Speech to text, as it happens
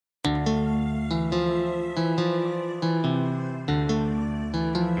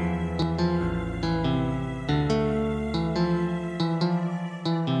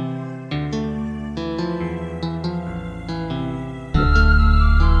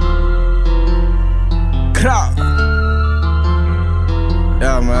Crowd.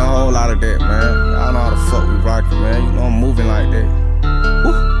 Yeah, man, a whole lot of that, man. Y'all know how the fuck we rockin', man. You know I'm moving like that.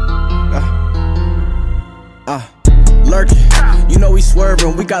 Lurkin, you know we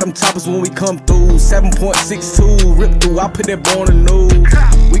swerving. We got them toppers when we come through. 7.62, rip through. I put that ball on the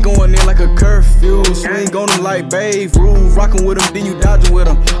news. We going in like a curfew. Swing on them like Babe Ruth. Rockin' with them, then you dodging with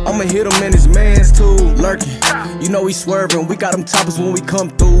them. I'ma hit him and his mans too. Lurkin, you know we swerving. We got them toppers when we come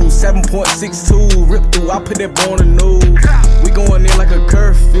through. 7.62, rip through. I put that ball on the news. We going in like a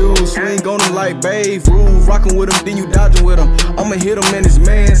curfew. Swing on them like Babe Ruth. Rockin' with them, then you dodging with them. I'ma hit him and his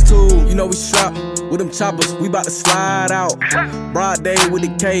mans too. You know we strapped with them choppers. We bout to slide out. Broad day with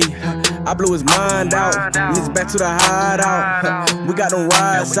the K. I blew his mind out. Niggas back to the hideout. We got them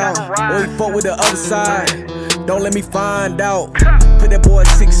rides out. Or he fuck with the other side. Don't let me find out. Put that boy at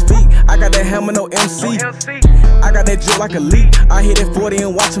 6 feet. I got that hammer, no MC. I got that drip like a leak. I hit that 40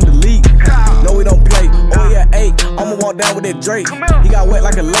 and watch him delete. No, we don't play. Oh yeah, 8. I'ma walk down with that Drake. He got wet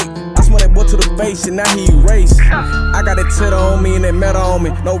like a lake. I smell that boy to the face and now he erased. I got that titter on me and that metal on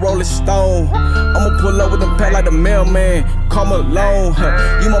me. No Rolling Stone. I'ma pull up with them pack like the mailman. Come alone.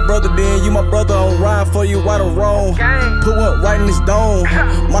 You my brother then, you my brother. I'm riding for you right or wrong. Put one right in his dome.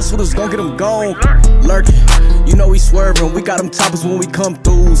 My shooters gon' get him gone. Lurkin, you know we swerving. We got them toppers when we come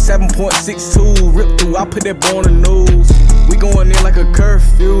through. 7.62, rip through. I put that ball on the news. We going in like a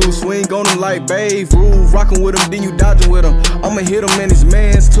curfew. Swing on them like Babe Ruth. Rockin' with him, then you dodging with him. I'ma hit him and his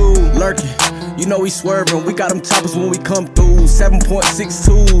mans too. Lurkin, you know we swerving. We got them toppers when we come through.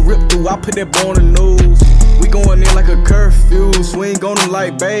 7.62, rip through. I put that ball on the news. We going in like a curfew. Swing on them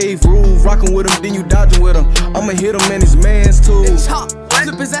like Babe Ruth. Rockin' with him, then you dodging with him. I'ma hit him and his mans too.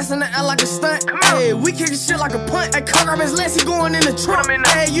 Flip his ass in the air like a stunt. Hey, we kickin' shit like a punt. Hey, cut off his legs, he going in the trunk.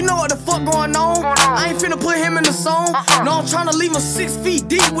 Hey, you know what the fuck going on? I ain't finna put him in the song. No, I'm tryna leave him 6 feet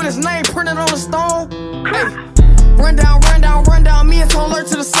deep with his name printed on the stone. Hey, run down, me and Lurkin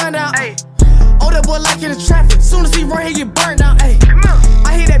to the sundown. Hey, oh, that boy like in the traffic. Soon as he run, he get burnt down. Hey,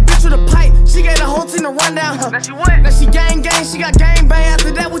 I hit that bitch with a pipe. She gave the whole team a rundown. Now she gang, she got gang bang.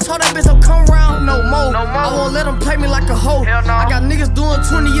 After that, we told that bitch don't come round no more. I won't let them play me like a hoe. I got niggas doing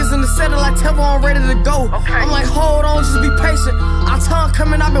 20 years in the satellite temple, I'm ready to go. I'm like, hold on, just be patient. Our time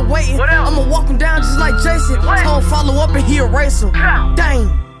coming, I've been waiting. I'ma walk him down just like Jason. Tone follow up and he erase him.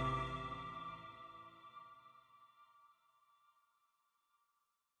 Dang.